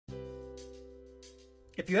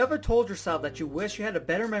If you ever told yourself that you wish you had a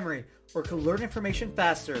better memory or could learn information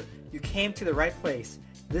faster, you came to the right place.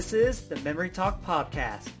 This is the Memory Talk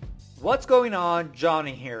Podcast. What's going on?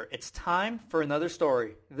 Johnny here. It's time for another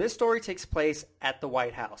story. This story takes place at the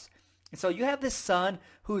White House. And so you have this son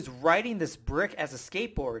who's riding this brick as a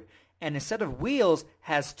skateboard, and instead of wheels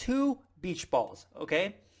has two beach balls,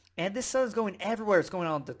 okay? And this son is going everywhere. It's going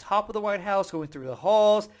on the top of the White House, going through the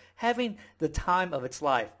halls, having the time of its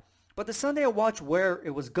life. But the Sunday I watched where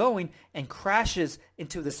it was going and crashes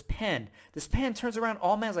into this pen. This pen turns around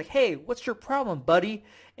all man's like, hey, what's your problem, buddy?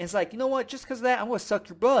 And it's like, you know what? Just because of that, I'm going to suck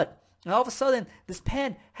your blood. And all of a sudden, this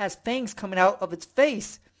pen has fangs coming out of its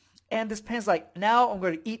face. And this pen's like, now I'm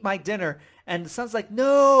going to eat my dinner. And the son's like,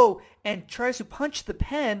 no, and tries to punch the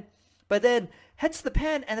pen, but then hits the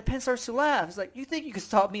pen, and the pen starts to laugh. It's like, you think you can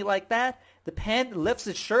stop me like that? The pen lifts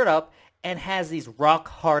its shirt up and has these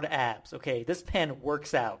rock-hard abs. Okay, this pen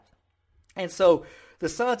works out. And so the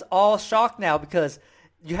son's all shocked now because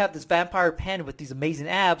you have this vampire pen with these amazing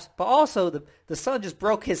abs, but also the son just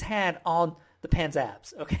broke his hand on the pen's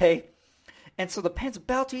abs, okay? And so the pen's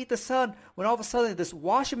about to eat the son when all of a sudden this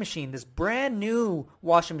washing machine, this brand new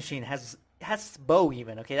washing machine, has its bow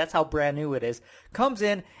even, okay? That's how brand new it is. Comes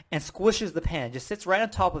in and squishes the pen, just sits right on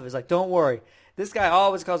top of it. It's like, don't worry. This guy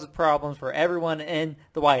always causes problems for everyone in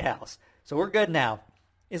the White House. So we're good now.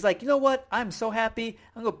 It's like, you know what? I'm so happy.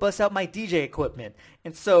 I'm going to bust out my DJ equipment.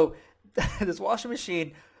 And so this washing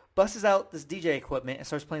machine busts out this DJ equipment and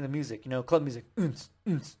starts playing the music, club music.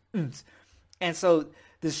 And so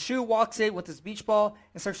this shoe walks in with this beach ball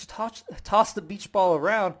and starts to toss the beach ball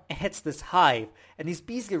around and hits this hive. And these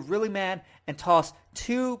bees get really mad and toss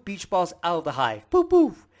two beach balls out of the hive. Poof,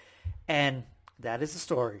 poof. And that is the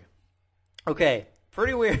story. Okay,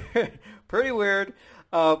 pretty weird. Pretty weird.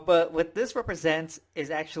 But what this represents is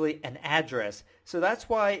actually an address. So that's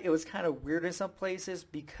why it was kind of weird in some places,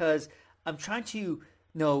 because I'm trying to,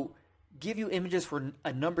 give you images for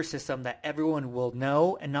a number system that everyone will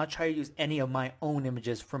know and not try to use any of my own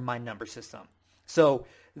images from my number system. So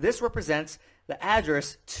this represents the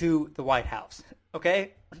address to the White House.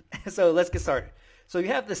 Okay? So let's get started. So you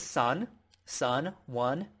have the sun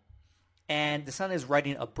 1, and the sun is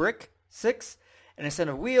riding a brick 6, and instead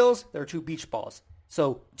of wheels, there are two beach balls.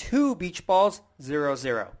 So 2 beach balls, 0,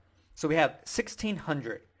 0. So we have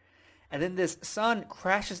 1,600. And then this sun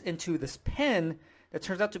crashes into this pen that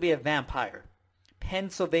turns out to be a vampire.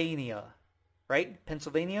 Pennsylvania, right?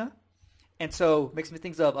 Pennsylvania. And so makes me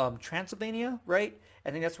think of Transylvania, right?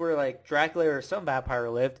 I think that's where like Dracula or some vampire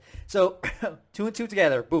lived. So 2 and 2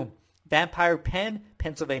 together, boom. Vampire pen,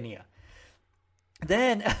 Pennsylvania.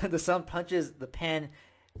 Then the sun punches the pen,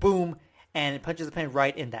 boom, and it punches the pen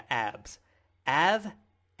right in the abs. Abs,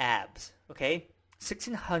 okay?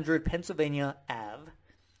 1,600 Pennsylvania Ave.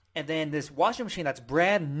 And then this washing machine that's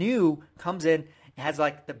brand new comes in. It has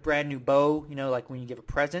like the brand new bow, like when you give a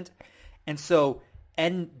present. And so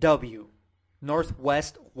NW,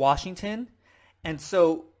 Northwest Washington. And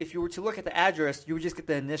so if you were to look at the address, you would just get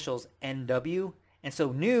the initials NW. And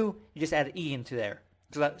so new, you just add an E into there.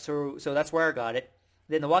 So that's where I got it.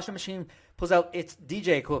 Then the washing machine pulls out its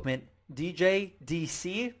DJ equipment, DJ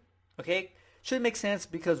DC, okay? Should make sense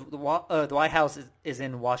because the White House is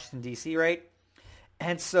in Washington, D.C., right?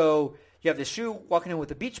 And so you have the shoe walking in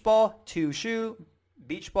with a beach ball, 2 shoe,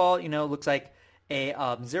 beach ball, looks like a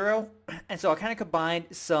 0. And so I kind of combined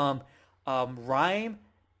some rhyme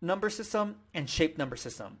number system and shape number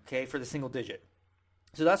system, okay, for the single digit.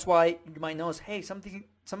 So that's why you might notice, hey, some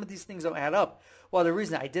of these things don't add up. Well, the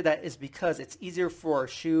reason I did that is because it's easier for a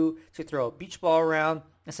shoe to throw a beach ball around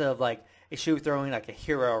instead of like a shoe throwing like a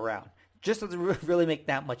hero around. Just doesn't really make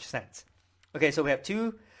that much sense. Okay, so we have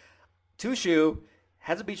two shoe,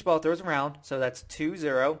 has a beach ball, throws around, so that's 2,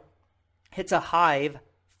 0. Hits a hive,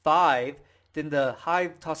 5. Then the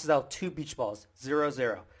hive tosses out 2 beach balls, 0,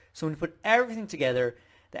 0. So when you put everything together,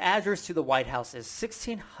 the address to the White House is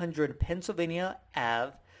 1,600 Pennsylvania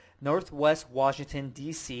Ave, Northwest Washington,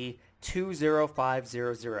 D.C.,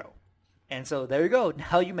 20500. And so there you go.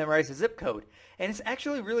 Now you memorize the zip code. And it's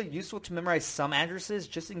actually really useful to memorize some addresses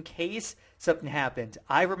just in case something happened.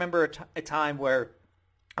 I remember a time where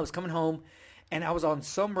I was coming home and I was on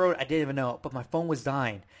some road I didn't even know, but my phone was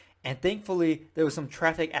dying. And thankfully, there was some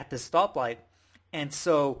traffic at this stoplight. And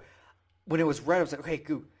so when it was red, I was like, okay,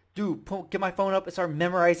 dude, get my phone up and start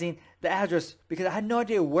memorizing the address because I had no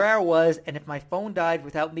idea where I was. And if my phone died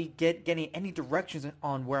without me getting any directions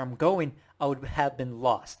on where I'm going, I would have been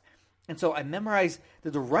lost. And so I memorized the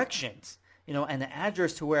directions, and the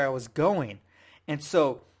address to where I was going. And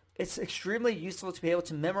so it's extremely useful to be able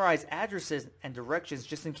to memorize addresses and directions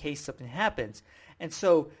just in case something happens. And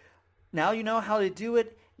so Now you know how to do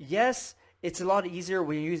it. Yes, it's a lot easier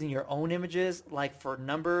when you're using your own images, like for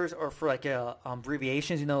numbers or for like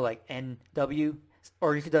abbreviations, like NW,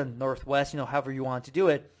 or you could do Northwest, however you want to do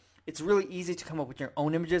it. It's really easy to come up with your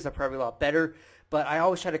own images. They're probably a lot better. But I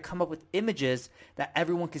always try to come up with images that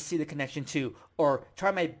everyone can see the connection to, or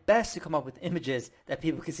try my best to come up with images that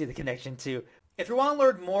people can see the connection to. If you want to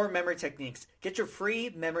learn more memory techniques, get your free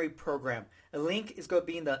memory program. A link is going to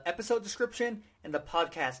be in the episode description and the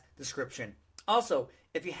podcast description. Also,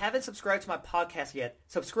 if you haven't subscribed to my podcast yet,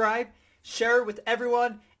 subscribe, share it with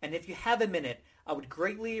everyone, and if you have a minute, I would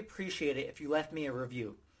greatly appreciate it if you left me a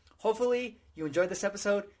review. Hopefully, you enjoyed this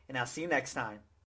episode, and I'll see you next time.